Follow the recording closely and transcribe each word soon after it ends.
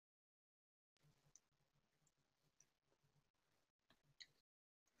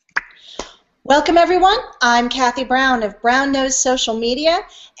Welcome, everyone. I'm Kathy Brown of Brown Nose Social Media,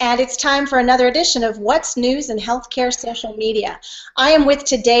 and it's time for another edition of What's News in Healthcare Social Media. I am with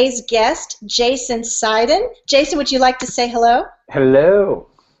today's guest, Jason Seiden. Jason, would you like to say hello? Hello.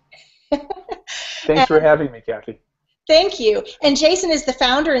 Thanks for And having me, Kathy. thank you. And Jason is the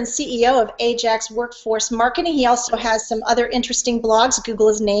founder and CEO of Ajax Workforce Marketing. He also has some other interesting blogs. Google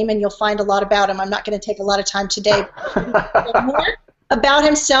his name, and you'll find a lot about him. I'm not going to take a lot of time today. More about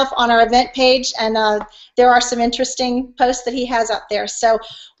himself on our event page, and there are some interesting posts that he has out there. So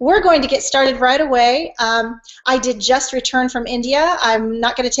we're going to get started right away. I did just return from India. I'm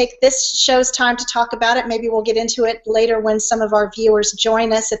not going to take this show's time to talk about it. Maybe we'll get into it later when some of our viewers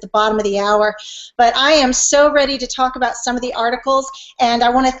join us at the bottom of the hour. But I am so ready to talk about some of the articles, and I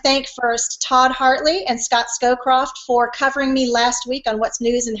want to thank first Todd Hartley and Scott Scowcroft for covering me last week on What's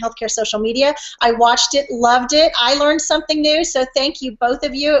News in Healthcare Social Media. I watched it, loved it. I learned something new, so thank you, both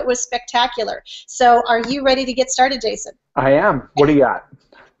of you. It was spectacular. So are you ready to get started, Jason? I am. What do you got?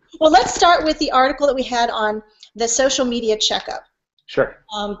 Well, let's start with the article that we had on the social media checkup. Sure.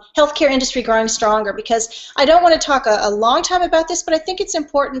 Healthcare industry growing stronger, because I don't want to talk a long time about this, but I think it's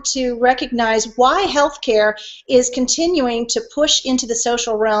important to recognize why healthcare is continuing to push into the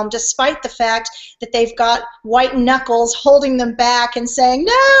social realm despite the fact that they've got white knuckles holding them back and saying,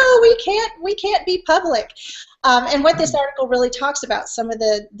 no, we can't be public. And what this article really talks about, some of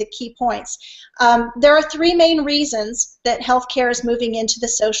the key points. There are three main reasons that healthcare is moving into the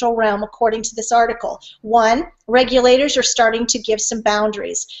social realm, according to this article. One, regulators are starting to give some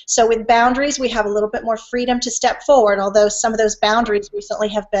boundaries. So with boundaries, we have a little bit more freedom to step forward, although some of those boundaries recently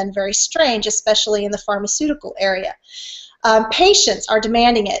have been very strange, especially in the pharmaceutical area. Patients are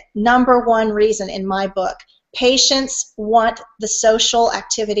demanding it. Number one reason in my book. Patients want the social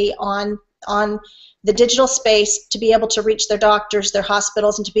activity on the digital space to be able to reach their doctors, their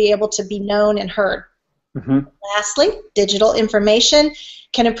hospitals, and to be able to be known and heard. Lastly, digital information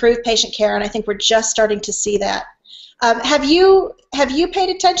can improve patient care, and I think we're just starting to see that. Have you paid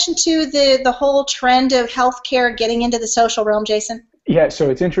attention to the whole trend of healthcare getting into the social realm, Jason? Yeah, so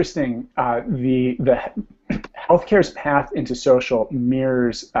it's interesting. The healthcare's path into social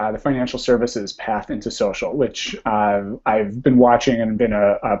mirrors the financial services path into social, which I've been watching and been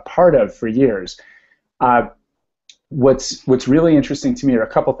a part of for years. What's really interesting to me are a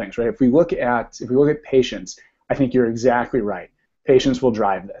couple things, right? If we look at patients, I think you're exactly right. Patients will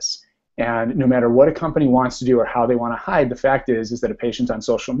drive this, and no matter what a company wants to do or how they want to hide, the fact is that a patient on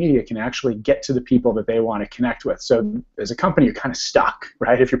social media can actually get to the people that they want to connect with. So as a company, you're kind of stuck,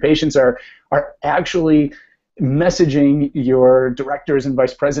 right? If your patients are actually messaging your directors and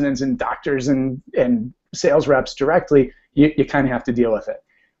vice presidents and doctors and sales reps directly, you kind of have to deal with it.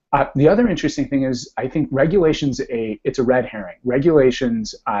 The other interesting thing is, I think regulations, it's a red herring.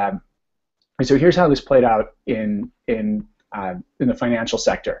 Regulations, and so here's how this played out in the financial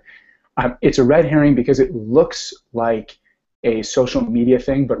sector. It's a red herring because it looks like a social media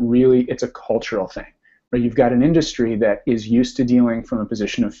thing, but really it's a cultural thing. Where you've got an industry that is used to dealing from a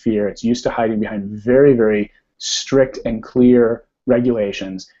position of fear. It's used to hiding behind very, very strict and clear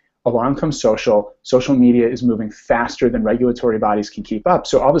regulations. Along comes social. Social media is moving faster than regulatory bodies can keep up.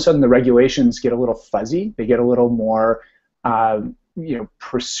 So all of a sudden the regulations get a little fuzzy. They get a little more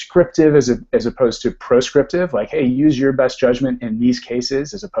prescriptive as opposed to proscriptive, like, hey, use your best judgment in these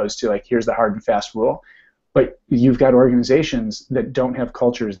cases, as opposed to like, here's the hard and fast rule. But you've got organizations that don't have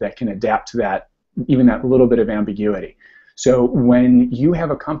cultures that can adapt to that, even that little bit of ambiguity. So when you have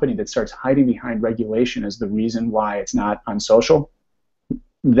a company that starts hiding behind regulation as the reason why it's not on social,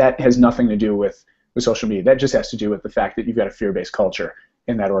 that has nothing to do with social media. That just has to do with the fact that you've got a fear-based culture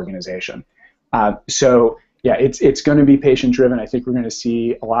in that organization. So yeah, it's going to be patient-driven. I think we're going to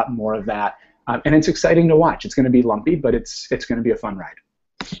see a lot more of that, and it's exciting to watch. It's going to be lumpy, but it's going to be a fun ride.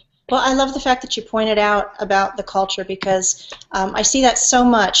 Well, I love the fact that you pointed out about the culture, because I see that so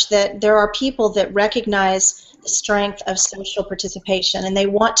much, that there are people that recognize the strength of social participation, and they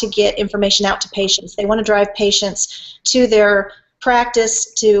want to get information out to patients. They want to drive patients to their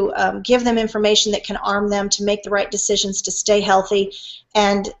practice, to give them information that can arm them to make the right decisions to stay healthy,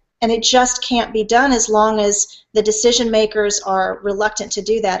 and it just can't be done as long as the decision makers are reluctant to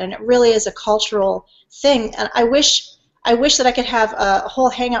do that, and it really is a cultural thing. And I wish that I could have a whole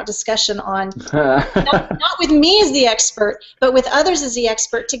hangout discussion on, not with me as the expert, but with others as the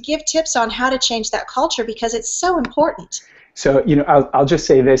expert, to give tips on how to change that culture, because it's so important. So, I'll just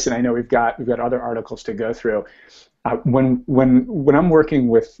say this, and I know we've got other articles to go through. When I'm working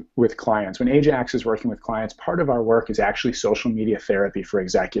with clients, when Ajax is working with clients, part of our work is actually social media therapy for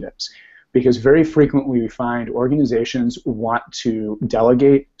executives, because very frequently we find organizations want to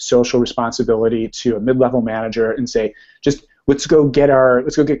delegate social responsibility to a mid-level manager and say, just let's go get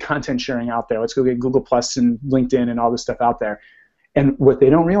content sharing out there. Let's go get Google Plus and LinkedIn and all this stuff out there. And what they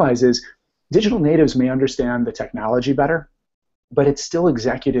don't realize is digital natives may understand the technology better, but it's still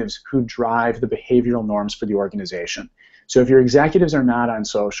executives who drive the behavioral norms for the organization. So if your executives are not on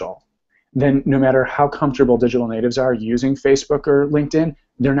social, then no matter how comfortable digital natives are using Facebook or LinkedIn,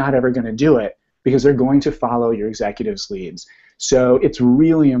 they're not ever going to do it because they're going to follow your executives' leads. So it's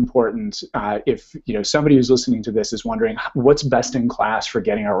really important if somebody who's listening to this is wondering what's best in class for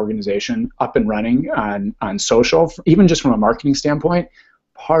getting our organization up and running on social, even just from a marketing standpoint,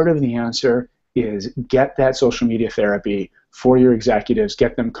 part of the answer is get that social media therapy for your executives,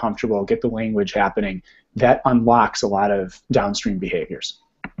 get them comfortable, get the language happening. That unlocks a lot of downstream behaviors.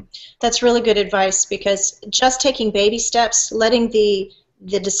 That's really good advice, because just taking baby steps, letting the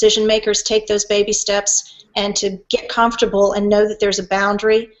decision makers take those baby steps and to get comfortable and know that there's a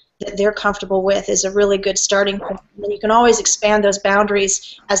boundary that they're comfortable with is a really good starting point. And you can always expand those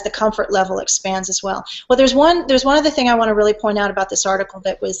boundaries as the comfort level expands as well. Well, there's one other thing I want to really point out about this article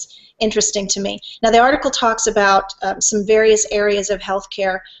that was interesting to me. Now, the article talks about some various areas of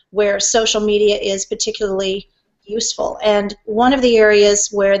healthcare where social media is particularly useful. And one of the areas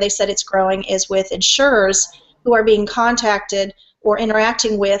where they said it's growing is with insurers who are being contacted or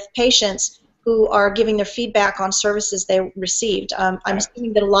interacting with patients who are giving their feedback on services they received. I'm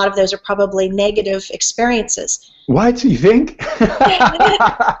assuming that a lot of those are probably negative experiences. What? You think?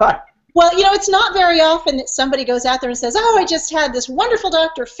 Well, it's not very often that somebody goes out there and says, oh, I just had this wonderful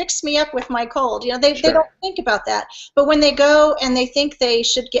doctor fix me up with my cold. They don't think about that. But when they go and they think they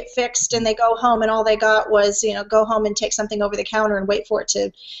should get fixed and they go home and all they got was, go home and take something over the counter and wait for it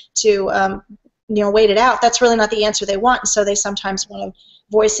to wait it out, that's really not the answer they want. And so they sometimes want to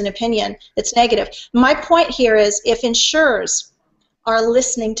voice an opinion that's negative. My point here is if insurers are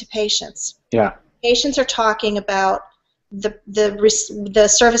listening to patients, patients are talking about the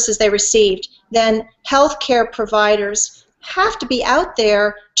services they received, then healthcare providers have to be out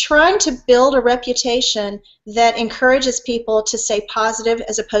there trying to build a reputation that encourages people to say positive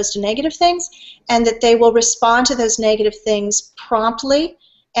as opposed to negative things, and that they will respond to those negative things promptly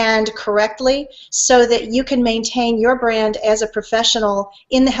and correctly so that you can maintain your brand as a professional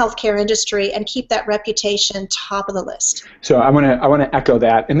in the healthcare industry and keep that reputation top of the list. So I want to echo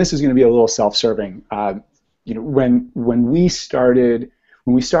that, and this is going to be a little self-serving. When we started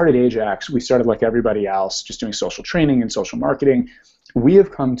Ajax, we started like everybody else, just doing social training and social marketing. We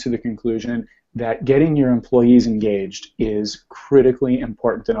have come to the conclusion that getting your employees engaged is critically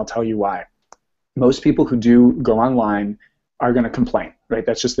important, and I'll tell you why. Most people who do go online are going to complain, right?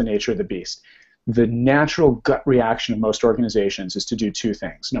 That's just the nature of the beast. The natural gut reaction of most organizations is to do two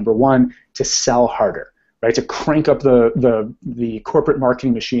things. Number one, to sell harder, right? To crank up the corporate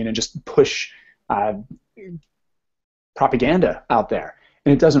marketing machine and just push propaganda out there.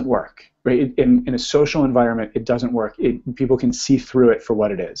 And it doesn't work, right? In a social environment, it doesn't work. People can see through it for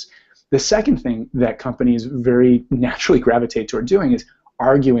what it is. The second thing that companies very naturally gravitate toward doing is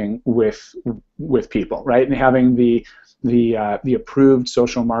arguing with people, right? And having the approved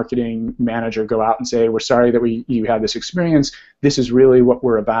social marketing manager go out and say, we're sorry that you had this experience. This is really what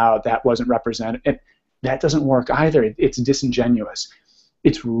we're about. That wasn't represented. And that doesn't work either. It's disingenuous.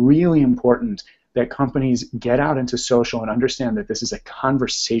 It's really important that companies get out into social and understand that this is a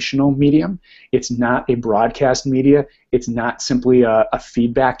conversational medium. It's not a broadcast media. It's not simply a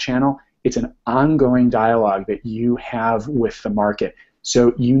feedback channel. It's an ongoing dialogue that you have with the market.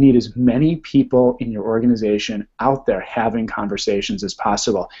 So you need as many people in your organization out there having conversations as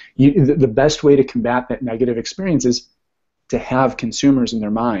possible. The best way to combat that negative experience is to have consumers in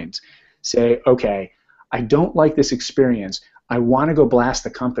their minds say, okay, I don't like this experience. I want to go blast the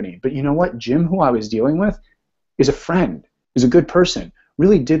company. But you know what? Jim, who I was dealing with, is a friend, is a good person,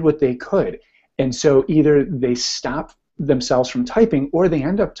 really did what they could. And so either they stop themselves from typing or they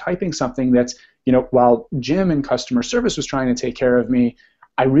end up typing something that's, while Jim in customer service was trying to take care of me,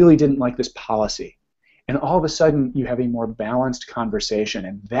 I really didn't like this policy. And all of a sudden, you have a more balanced conversation.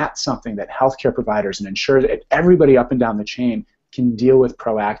 And that's something that healthcare providers and insurers, everybody up and down the chain can deal with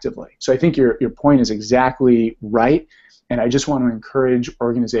proactively. So I think your point is exactly right. And I just want to encourage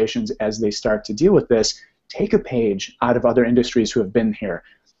organizations as they start to deal with this, take a page out of other industries who have been here.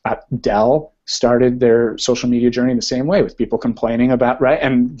 Dell started their social media journey the same way, with people complaining about, right?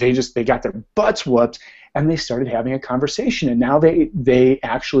 And they got their butts whooped, and they started having a conversation. And now they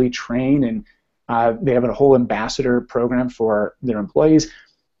actually train, and they have a whole ambassador program for their employees.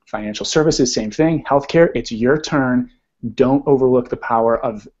 Financial services, same thing. Healthcare, it's your turn. don't overlook the power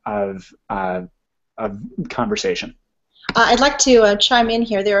of conversation. I'd like to chime in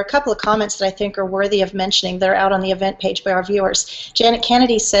here. There are a couple of comments that I think are worthy of mentioning. They're out on the event page by our viewers. Janet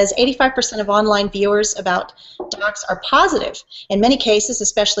Kennedy says 85% of online viewers about docs are positive. In many cases,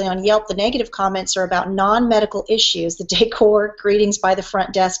 especially on Yelp, the negative comments are about non-medical issues, the decor, greetings by the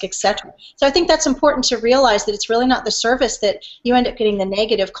front desk, etc. So I think that's important to realize that it's really not the service that you end up getting the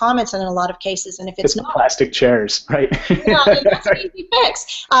negative comments on in a lot of cases. And if it's not, plastic chairs, right? Yeah, and that's an easy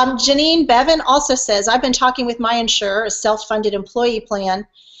fix. Janine Bevan also says, I've been talking with my insurer, a self-funded employee plan,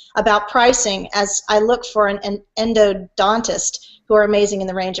 about pricing as I look for an endodontist who are amazing in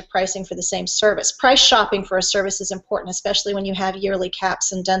the range of pricing for the same service. Price shopping for a service is important, especially when you have yearly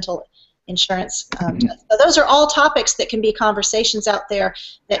caps and dental insurance. So those are all topics that can be conversations out there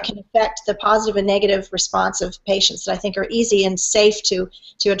that can affect the positive and negative response of patients that I think are easy and safe to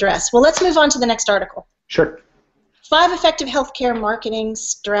address. Well, let's move on to the next article. Sure. 5 effective healthcare marketing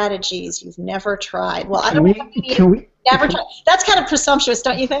strategies you've never tried. Well, I don't never tried. That's kind of presumptuous,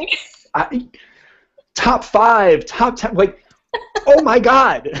 don't you think? Top 5, top 10, like, oh my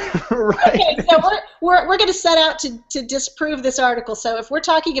God! Right. Okay, so we're going to set out to disprove this article. So if we're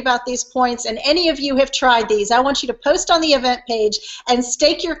talking about these points and any of you have tried these, I want you to post on the event page and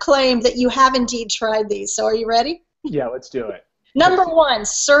stake your claim that you have indeed tried these. So are you ready? Yeah, let's do it. Number 1,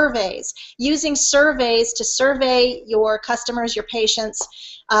 surveys. Using surveys to survey your customers, your patients.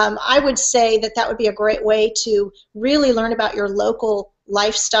 I would say that would be a great way to really learn about your local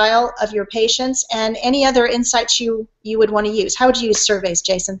lifestyle of your patients and any other insights you would want to use. How would you use surveys,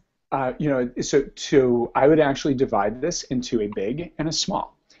 Jason? So I would actually divide this into a big and a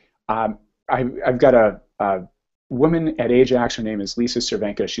small. I've got a woman at Ajax. Her name is Lisa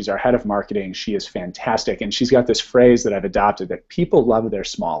Cervenka. She's our head of marketing. She is fantastic, and she's got this phrase that I've adopted that people love their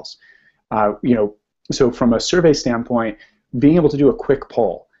smalls. So from a survey standpoint, being able to do a quick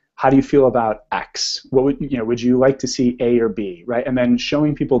poll. How do you feel about X? What would you like to see A or B, right? And then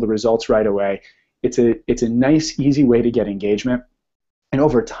showing people the results right away. It's a nice, easy way to get engagement. And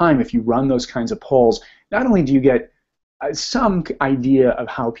over time, if you run those kinds of polls, not only do you get some idea of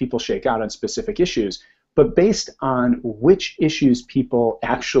how people shake out on specific issues, but based on which issues people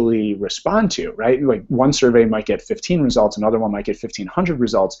actually respond to, right? Like one survey might get 15 results, another one might get 1,500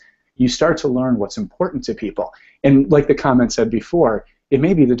 results. You start to learn what's important to people. And like the comment said before, it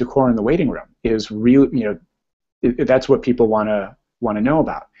may be the decor in the waiting room is really, that's what people want to know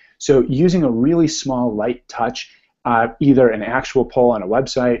about. So using a really small, light touch, either an actual poll on a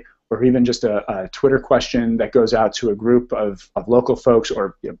website or even just a Twitter question that goes out to a group of local folks,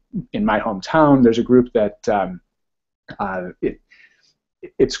 or in my hometown, there's a group that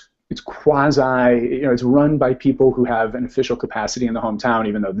it's quasi, it's run by people who have an official capacity in the hometown,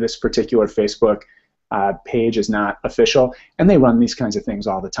 even though this particular Facebook page is not official, and they run these kinds of things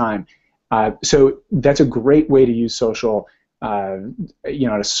all the time. So that's a great way to use social, on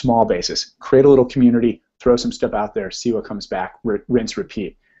a small basis. Create a little community, throw some stuff out there, see what comes back, rinse,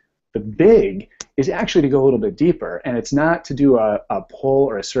 repeat. The big is actually to go a little bit deeper, and it's not to do a poll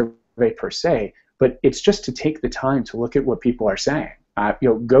or a survey per se, but it's just to take the time to look at what people are saying.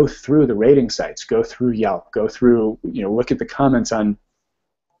 Go through the rating sites, go through Yelp, go through, look at the comments on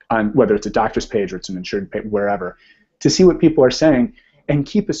whether it's a doctor's page or it's an insured page, wherever, to see what people are saying, and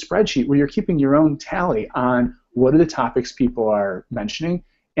keep a spreadsheet where you're keeping your own tally on what are the topics people are mentioning,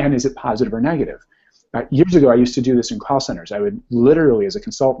 and is it positive or negative. Years ago, I used to do this in call centers. I would literally, as a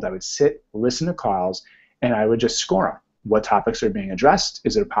consultant, I would sit, listen to calls, and I would just score them. What topics are being addressed?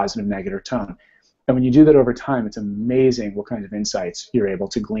 Is it a positive, negative tone? And when you do that over time, it's amazing what kinds of insights you're able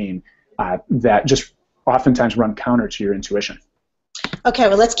to glean that just oftentimes run counter to your intuition. Okay,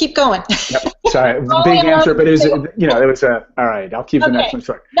 well, let's keep going. Yep. Sorry, big answer, but it was, it was all right, I'll keep the next one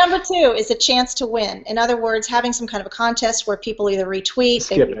short. Number 2 is a chance to win. In other words, having some kind of a contest where people either retweet,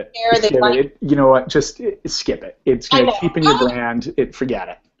 skip it. You know what, just skip it. It's going to keep in your brand, forget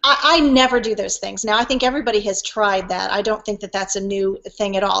it. I never do those things. Now, I think everybody has tried that. I don't think that that's a new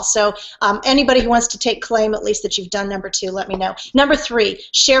thing at all. So anybody who wants to take claim, at least that you've done number 2, let me know. Number 3,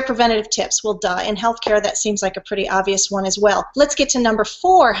 share preventative tips. Well, duh. In healthcare, that seems like a pretty obvious one as well. Let's get to number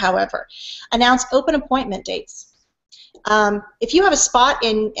 4, however. Announce open appointment dates. If you have a spot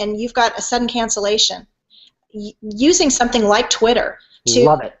and you've got a sudden cancellation, using something like Twitter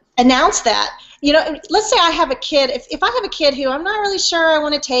to Announce that. You know, let's say I have a kid. If I have a kid who I'm not really sure I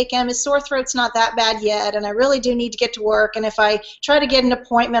want to take him, his sore throat's not that bad yet, and I really do need to get to work, and if I try to get an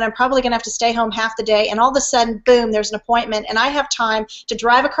appointment, I'm probably going to have to stay home half the day, and all of a sudden, boom, there's an appointment, and I have time to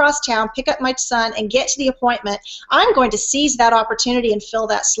drive across town, pick up my son, and get to the appointment. I'm going to seize that opportunity and fill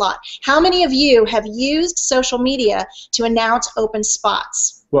that slot. How many of you have used social media to announce open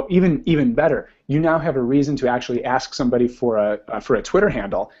spots? Well, even better, you now have a reason to actually ask somebody for a Twitter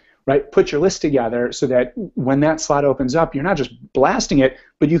handle, right? Put your list together so that when that slot opens up, you're not just blasting it,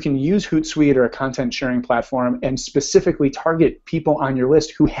 but you can use Hootsuite or a content sharing platform and specifically target people on your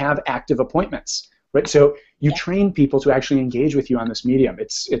list who have active appointments, right? So you train people to actually engage with you on this medium.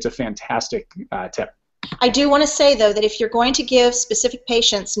 It's a fantastic tip. I do want to say, though, that if you're going to give specific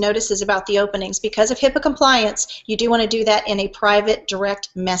patients notices about the openings, because of HIPAA compliance, you do want to do that in a private, direct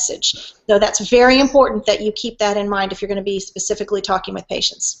message. So that's very important that you keep that in mind if you're going to be specifically talking with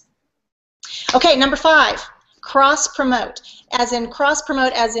patients. Okay, number 5, cross-promote. As in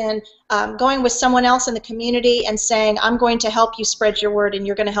cross-promote, as in going with someone else in the community and saying, I'm going to help you spread your word and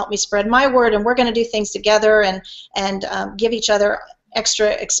you're going to help me spread my word, and we're going to do things together and give each other extra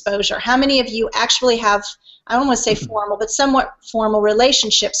exposure. How many of you actually have, I don't want to say formal, but somewhat formal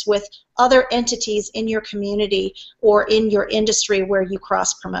relationships with other entities in your community or in your industry where you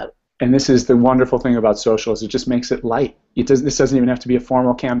cross-promote? And this is the wonderful thing about social, is it just makes it light. This doesn't even have to be a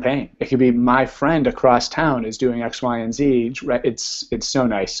formal campaign. It could be my friend across town is doing X, Y, and Z. It's so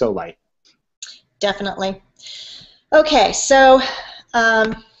nice, so light. Definitely. Okay, so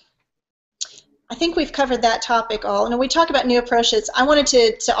I think we've covered that topic all. And when we talk about new approaches, I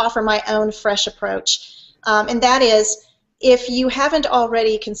wanted to offer my own fresh approach. And that is, if you haven't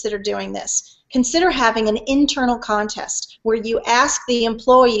already considered doing this, consider having an internal contest where you ask the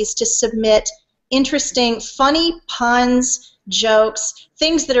employees to submit interesting, funny puns, jokes,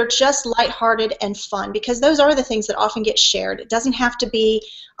 things that are just lighthearted and fun, because those are the things that often get shared. It doesn't have to be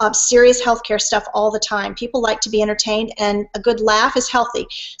serious healthcare stuff all the time. People like to be entertained, and a good laugh is healthy.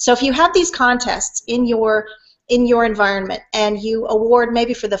 So if you have these contests in your environment, and you award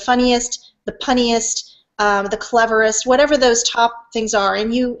maybe for the funniest, the punniest, the cleverest, whatever those top things are,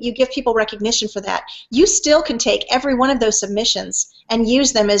 and you give people recognition for that, you still can take every one of those submissions and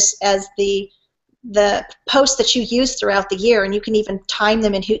use them as the posts that you use throughout the year, and you can even time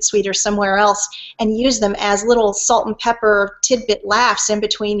them in Hootsuite or somewhere else and use them as little salt and pepper tidbit laughs in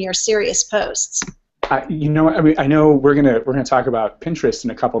between your serious posts. You know, I mean, I know we're gonna talk about Pinterest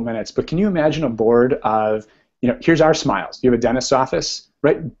in a couple minutes, but can you imagine a board of, you know, here's our smiles. You have a dentist's office,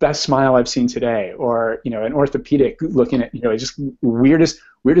 right? Best smile I've seen today, or, you know, an orthopedic looking at, you know, just weirdest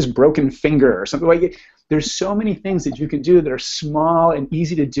broken finger or something like it. There's so many things that you can do that are small and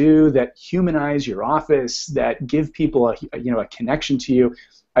easy to do, that humanize your office, that give people a connection to you.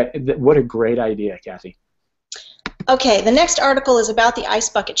 What a great idea, Kathy. Okay, the next article is about the Ice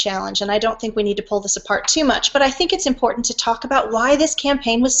Bucket Challenge, and I don't think we need to pull this apart too much, but I think it's important to talk about why this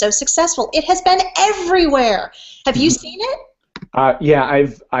campaign was so successful. It has been everywhere. Have you seen it? Yeah,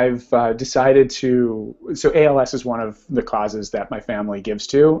 I've decided to. So ALS is one of the causes that my family gives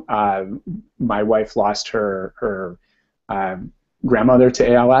to. My wife lost her grandmother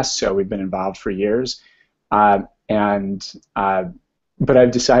to ALS, so we've been involved for years. But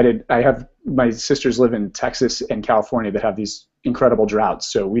I've decided, my sisters live in Texas and California that have these incredible droughts,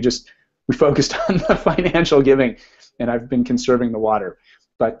 so we focused on the financial giving, and I've been conserving the water.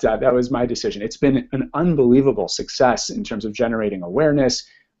 But that was my decision. It's been an unbelievable success in terms of generating awareness,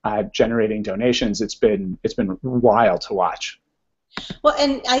 generating donations. It's been wild to watch. Well,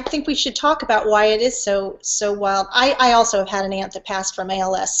 and I think we should talk about why it is so wild. I also have had an aunt that passed from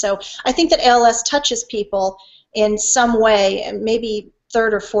ALS, so I think that ALS touches people in some way, maybe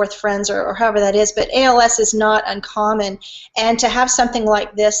third or fourth friends or however that is, but ALS is not uncommon, and to have something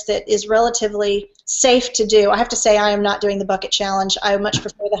like this that is relatively safe to do. I have to say, I am not doing the bucket challenge. I much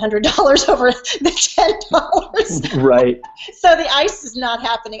prefer the $100 over the $10. Right. So the ice is not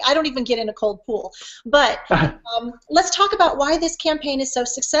happening. I don't even get in a cold pool. But let's talk about why this campaign is so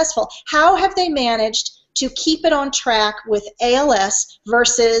successful. How have they managed to keep it on track with ALS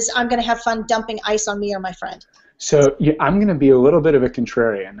versus I'm going to have fun dumping ice on me or my friend? So yeah, I'm going to be a little bit of a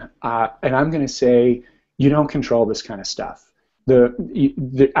contrarian, and I'm going to say you don't control this kind of stuff.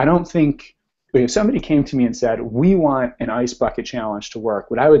 I don't think, if somebody came to me and said, we want an ice bucket challenge to work,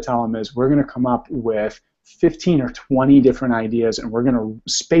 what I would tell them is, we're going to come up with 15 or 20 different ideas, and we're going to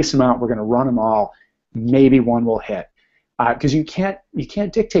space them out, we're going to run them all, maybe one will hit. because you can't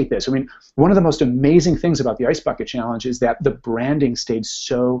dictate this. I mean, one of the most amazing things about the Ice Bucket Challenge is that the branding stayed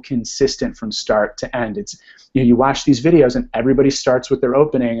so consistent from start to end. It's, you watch these videos and everybody starts with their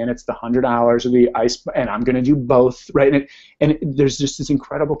opening and it's the $100 or the ice, and I'm going to do both, right? And there's just this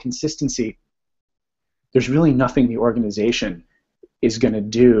incredible consistency. There's really nothing the organization is going to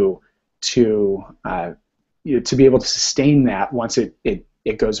do to be able to sustain that once it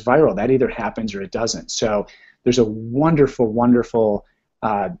goes viral. That either happens or it doesn't. So there's a wonderful, wonderful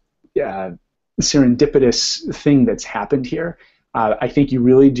serendipitous thing that's happened here. I think you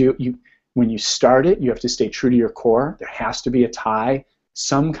really do. When you start it, you have to stay true to your core. There has to be a tie,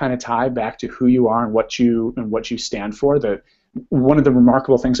 some kind of tie back to who you are and what you stand for. One of the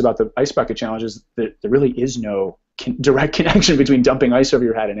remarkable things about the Ice Bucket Challenge is that there really is no direct connection between dumping ice over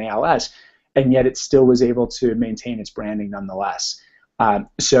your head and ALS, and yet it still was able to maintain its branding nonetheless.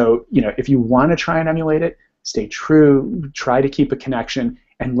 So, if you want to try and emulate it, stay true, try to keep a connection,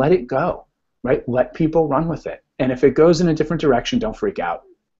 and let it go, right? Let people run with it. And if it goes in a different direction, don't freak out.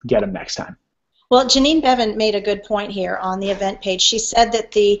 Get them next time. Well, Janine Bevan made a good point here on the event page. She said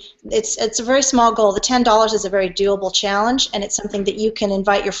that it's a very small goal. The $10 is a very doable challenge, and it's something that you can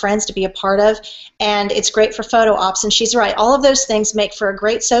invite your friends to be a part of, and it's great for photo ops. And she's right. All of those things make for a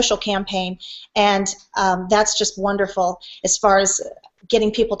great social campaign, and that's just wonderful as far as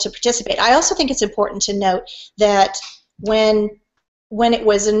getting people to participate. I also think it's important to note that when it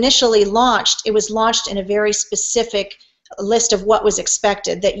was initially launched, it was launched in a very specific list of what was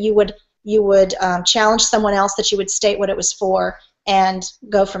expected, that you would challenge someone else, that you would state what it was for, and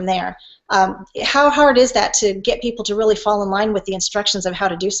go from there. How hard is that to get people to really fall in line with the instructions of how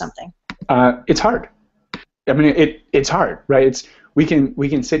to do something? It's hard. I mean, it's hard, right? We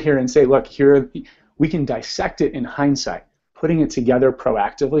can sit here and say, look, we can dissect it in hindsight. Putting it together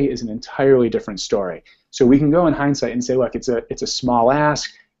proactively is an entirely different story. So we can go in hindsight and say, look, it's a small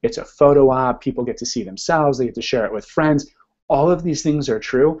ask, it's a photo op, people get to see themselves, they get to share it with friends. All of these things are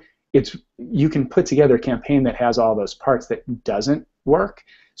true. You can put together a campaign that has all those parts that doesn't work.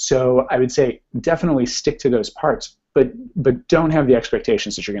 So I would say definitely stick to those parts, but don't have the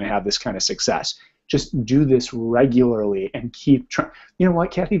expectations that you're going to have this kind of success. Just do this regularly and keep trying. You know what,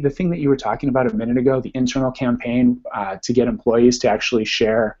 Kathy, the thing that you were talking about a minute ago, the internal campaign to get employees to actually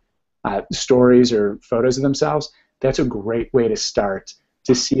share stories or photos of themselves, that's a great way to start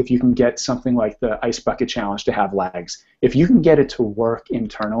to see if you can get something like the Ice Bucket Challenge to have legs. If you can get it to work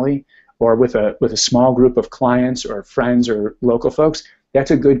internally or with a small group of clients or friends or local folks,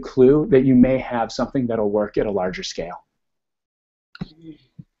 that's a good clue that you may have something that'll work at a larger scale.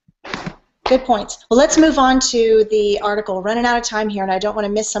 Good points. Well, let's move on to the article. We're running out of time here, and I don't want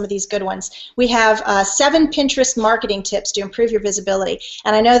to miss some of these good ones. We have 7 Pinterest marketing tips to improve your visibility.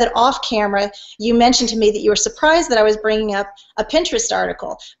 And I know that off camera, you mentioned to me that you were surprised that I was bringing up a Pinterest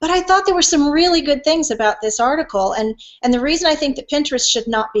article. But I thought there were some really good things about this article. And the reason I think that Pinterest should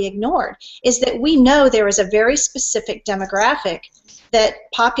not be ignored is that we know there is a very specific demographic that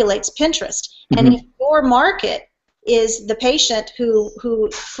populates Pinterest. Mm-hmm. And if your market is the patient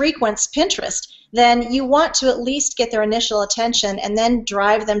who frequents Pinterest, then you want to at least get their initial attention and then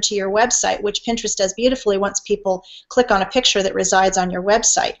drive them to your website, which Pinterest does beautifully once people click on a picture that resides on your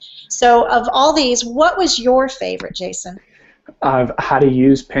website. So of all these, what was your favorite, Jason? Of how to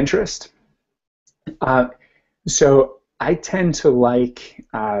use Pinterest? So I tend to like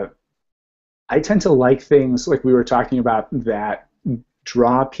things like we were talking about that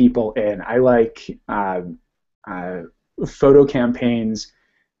draw people in. I like photo campaigns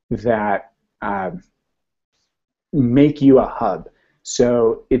that make you a hub.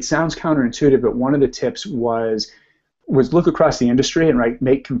 So it sounds counterintuitive, but one of the tips was look across the industry and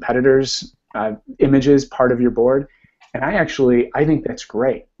make competitors' images part of your board. And I think that's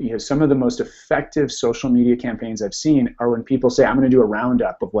great. Some of the most effective social media campaigns I've seen are when people say, I'm going to do a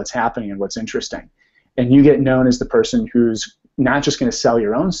roundup of what's happening and what's interesting. And you get known as the person who's not just going to sell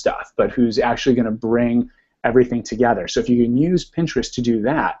your own stuff, but who's actually going to bring everything together. So if you can use Pinterest to do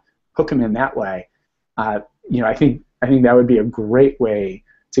that, hook them in that way, I think that would be a great way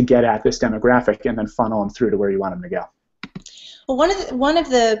to get at this demographic and then funnel them through to where you want them to go. Well, one of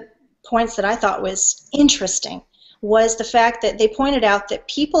the points that I thought was interesting was the fact that they pointed out that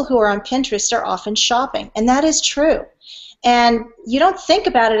people who are on Pinterest are often shopping, and that is true. And you don't think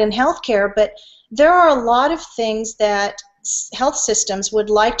about it in healthcare, but there are a lot of things that health systems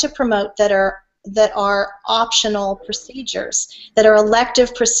would like to promote that are optional procedures, that are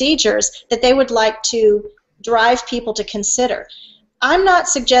elective procedures that they would like to drive people to consider. I'm not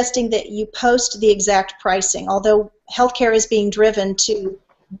suggesting that you post the exact pricing, although healthcare is being driven to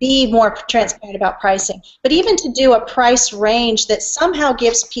be more transparent about pricing. But even to do a price range that somehow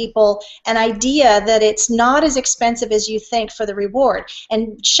gives people an idea that it's not as expensive as you think for the reward,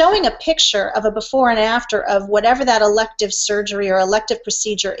 and showing a picture of a before and after of whatever that elective surgery or elective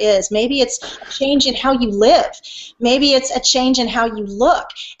procedure is. Maybe it's a change in how you live. Maybe it's a change in how you look.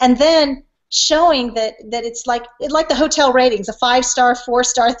 And then showing that it's like the hotel ratings, a 5-star,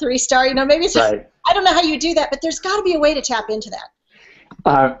 4-star, 3-star, you know, maybe it's right. I don't know how you do that, but there's got to be a way to tap into that.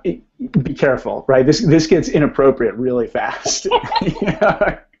 Be careful, right? This gets inappropriate really fast.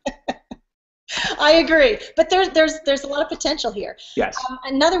 Yeah. I agree, but there's a lot of potential here. Yes.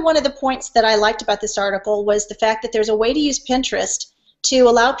 Another one of the points that I liked about this article was the fact that there's a way to use Pinterest to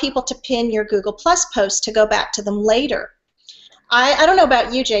allow people to pin your Google Plus posts to go back to them later. I don't know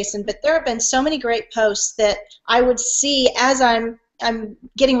about you, Jason, but there have been so many great posts that I would see as I'm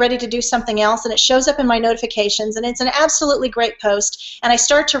getting ready to do something else, and it shows up in my notifications, and it's an absolutely great post, and I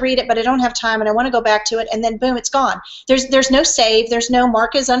start to read it, but I don't have time, and I want to go back to it, and then boom, it's gone. There's no save, there's no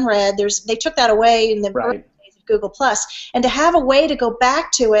mark as unread. They took that away in the early days of Google Plus, and to have a way to go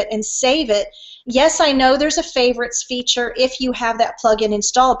back to it and save it. Yes, I know there's a favorites feature if you have that plugin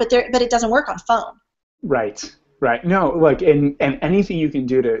installed, but it doesn't work on phone. Right. Right. No, look, and anything you can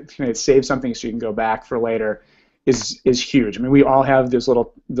do to kind of save something so you can go back for later is huge. I mean, we all have those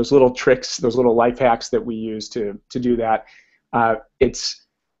little tricks, those little life hacks that we use to do that. It's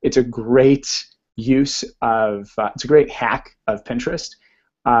a great use of it's a great hack of Pinterest.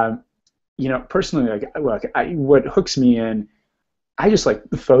 You know, personally, like, look, what hooks me in, I just like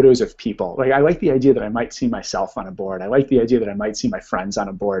the photos of people. Like, I like the idea that I might see myself on a board. I like the idea that I might see my friends on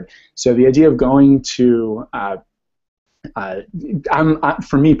a board. So the idea of going to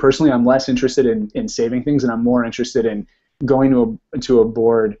for me personally, I'm less interested in saving things, and I'm more interested in going to a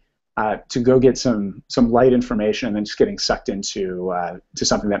board to go get some light information, and then just getting sucked into to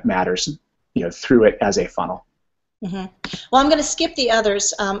something that matters, you know, through it as a funnel. Mm-hmm. Well, I'm going to skip the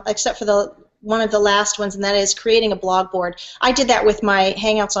others, except for one of the last ones, and that is creating a blog board. I did that with my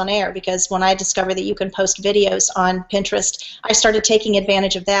Hangouts on Air, because when I discovered that you can post videos on Pinterest, I started taking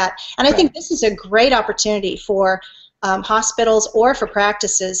advantage of that. And I think this is a great opportunity for hospitals or for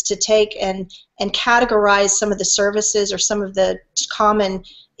practices to take and categorize some of the services or some of the common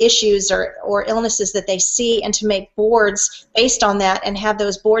issues or illnesses that they see, and to make boards based on that, and have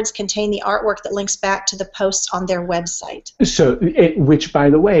those boards contain the artwork that links back to the posts on their website. So, which, by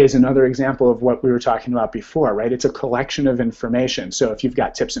the way, is another example of what we were talking about before, right? It's a collection of information. So if you've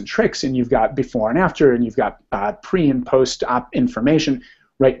got tips and tricks, and you've got before and after, and you've got pre and post-op information,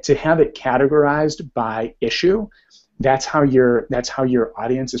 right? To have it categorized by issue, that's how your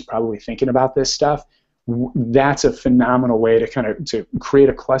audience is probably thinking about this stuff. That's a phenomenal way to create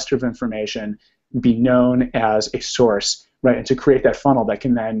a cluster of information, be known as a source, right? And to create that funnel that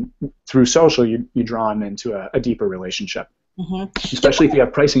can then, through social, you draw them into a deeper relationship. Mm-hmm. Especially if you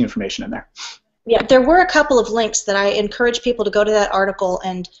have pricing information in there. Yeah, there were a couple of links that I encourage people to go to that article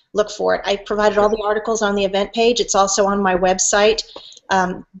and look for it. I provided all the articles on the event page. It's also on my website.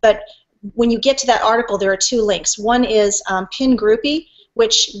 But when you get to that article, there are 2 links. One is PinGroupie,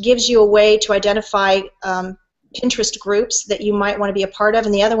 which gives you a way to identify Pinterest groups that you might want to be a part of,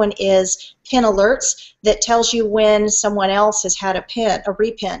 and the other one is Pin Alerts, that tells you when someone else has had a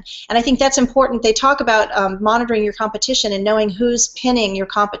repin. And I think that's important. They talk about monitoring your competition and knowing who's pinning your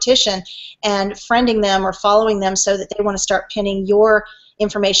competition and friending them or following them so that they want to start pinning your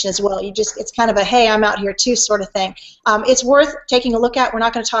information as well. It's kind of a, hey, I'm out here too sort of thing. It's worth taking a look at. We're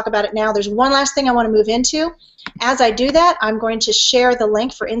not going to talk about it now. There's one last thing I want to move into. As I do that, I'm going to share the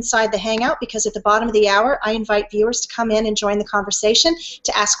link for Inside the Hangout, because at the bottom of the hour, I invite viewers to come in and join the conversation,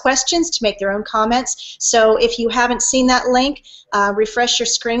 to ask questions, to make their own comments. So if you haven't seen that link, refresh your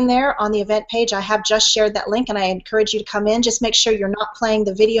screen there on the event page. I have just shared that link, and I encourage you to come in. Just make sure you're not playing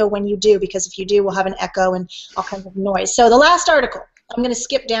the video when you do, because if you do, we'll have an echo and all kinds of noise. So the last article, I'm going to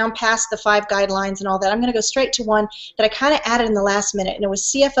skip down past the 5 guidelines and all that. I'm going to go straight to one that I kind of added in the last minute, and it was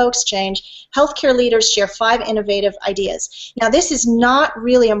CFO Exchange. Healthcare leaders share 5 innovative ideas. Now, this is not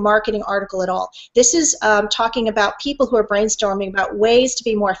really a marketing article at all. This is talking about people who are brainstorming about ways to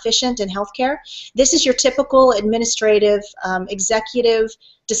be more efficient in healthcare. This is your typical administrative, executive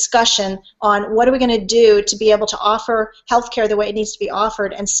discussion on what are we going to do to be able to offer healthcare the way it needs to be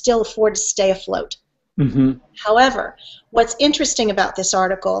offered and still afford to stay afloat. Mm-hmm. However, what's interesting about this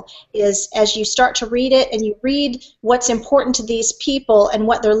article is, as you start to read it and you read what's important to these people and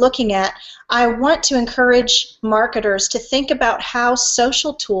what they're looking at, I want to encourage marketers to think about how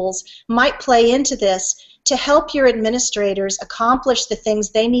social tools might play into this to help your administrators accomplish the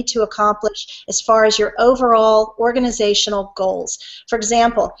things they need to accomplish as far as your overall organizational goals. For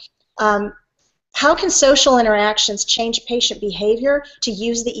example, how can social interactions change patient behavior to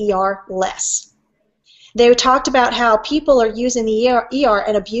use the ER less? They talked about how people are using the ER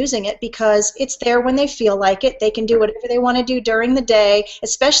and abusing it because it's there when they feel like it. They can do whatever they want to do during the day,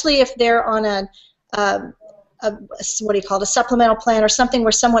 especially if they're on what do you call it, a supplemental plan or something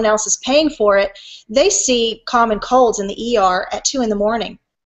where someone else is paying for it. They see common colds in the ER at 2 in the morning.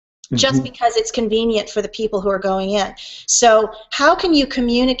 Just because it's convenient for the people who are going in. So how can you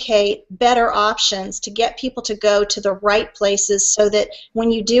communicate better options to get people to go to the right places so that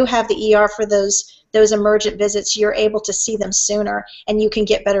when you do have the ER for those emergent visits, you're able to see them sooner and you can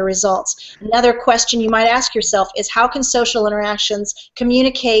get better results? Another question you might ask yourself is, how can social interactions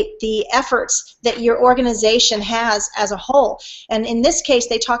communicate the efforts that your organization has as a whole? And in this case,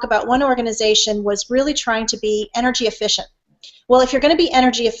 they talk about one organization was really trying to be energy efficient. Well, if you're going to be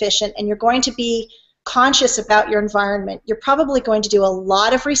energy efficient and you're going to be conscious about your environment, you're probably going to do a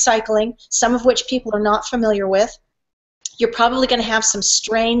lot of recycling, some of which people are not familiar with. You're probably going to have some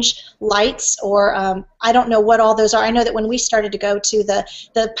strange lights, or I don't know what all those are. I know that when we started to go to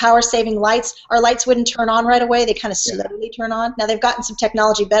the power-saving lights, our lights wouldn't turn on right away. They kind of slowly turn on. Now, they've gotten some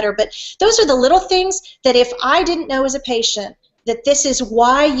technology better, but those are the little things that if I didn't know as a patient that this is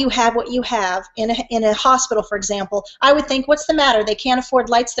why you have what you have in a hospital, for example, I would think, what's the matter? They can't afford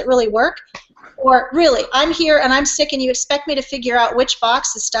lights that really work? Or really, I'm here and I'm sick and you expect me to figure out which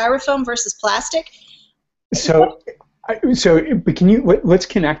box is styrofoam versus plastic? But can you, let's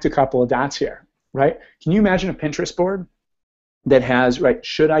connect a couple of dots here, right? Can you imagine a Pinterest board that has, right,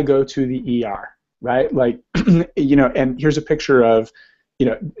 should I go to the ER, right? Like, you know, and here's a picture of, you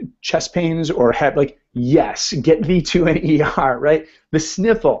know, chest pains or head, like, yes, get thee to an ER, right? The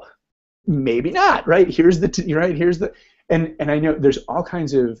sniffle, maybe not, right? Here's the, and I know there's all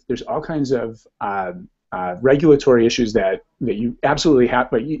kinds of regulatory issues that you absolutely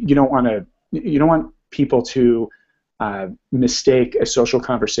have, but you don't want people to mistake a social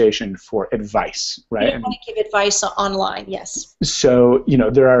conversation for advice, right? You don't want to give advice online, yes. So, you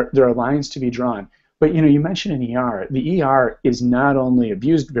know, there are lines to be drawn. But, you know, you mentioned an ER. The ER is not only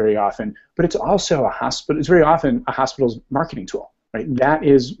abused very often, but it's also a hospital. It's very often a hospital's marketing tool, right? That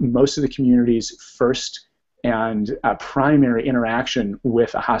is most of the community's first and primary interaction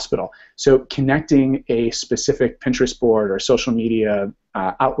with a hospital. So connecting a specific Pinterest board or social media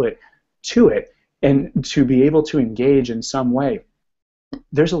outlet to it, and to be able to engage in some way,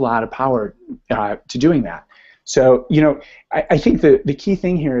 there's a lot of power to doing that. So, you know, I think the key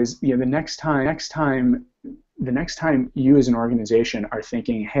thing here is, you know, the next time you as an organization are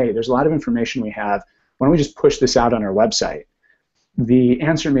thinking, hey, there's a lot of information we have, why don't we just push this out on our website? The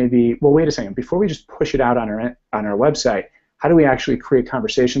answer may be, well, wait a second, before we just push it out on our website, how do we actually create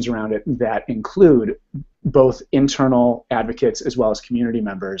conversations around it that include both internal advocates as well as community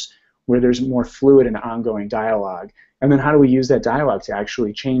members, where there's more fluid and ongoing dialogue? And then how do we use that dialogue to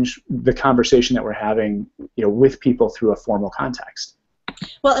actually change the conversation that we're having, you know, with people through a formal context?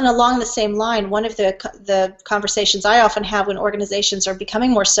 Well, and along the same line, one of the conversations I often have when organizations are becoming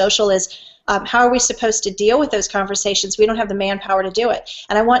more social is, how are we supposed to deal with those conversations? We don't have the manpower to do it.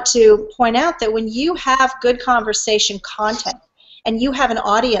 And I want to point out that when you have good conversation content and you have an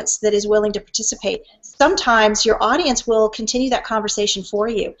audience that is willing to participate, sometimes your audience will continue that conversation for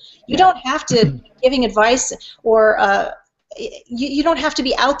you. You don't have to be giving advice, or you don't have to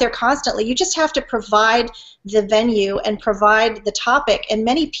be out there constantly. You just have to provide the venue and provide the topic. And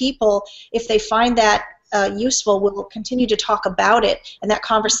many people, if they find that useful, will continue to talk about it, and that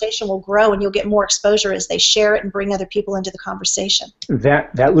conversation will grow, and you'll get more exposure as they share it and bring other people into the conversation.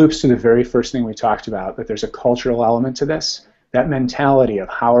 That loops to the very first thing we talked about, that there's a cultural element to this. That mentality of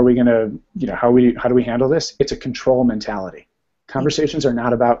how are we going to, you know, how do we handle this? It's a control mentality. Conversations are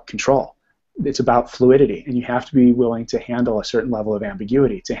not about control. It's about fluidity, and you have to be willing to handle a certain level of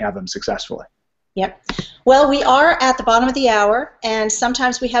ambiguity to have them successfully. Yep. Well, we are at the bottom of the hour, and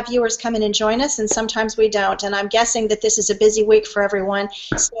sometimes we have viewers come in and join us, and sometimes we don't. And I'm guessing that this is a busy week for everyone.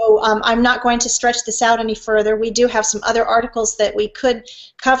 So I'm not going to stretch this out any further. We do have some other articles that we could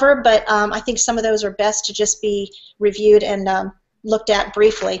cover, but I think some of those are best to just be reviewed and looked at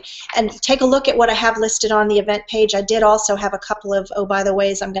briefly. And take a look at what I have listed on the event page. I did also have a couple of, oh, by the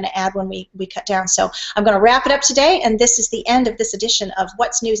ways, I'm going to add when we cut down. So I'm going to wrap it up today, and this is the end of this edition of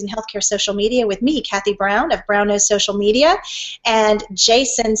What's News in Healthcare Social Media with me, Kathy Brown of Brown Nose Social Media, and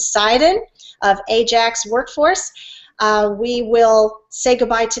Jason Seiden of Ajax Workforce. We will say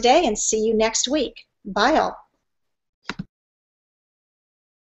goodbye today and see you next week. Bye all.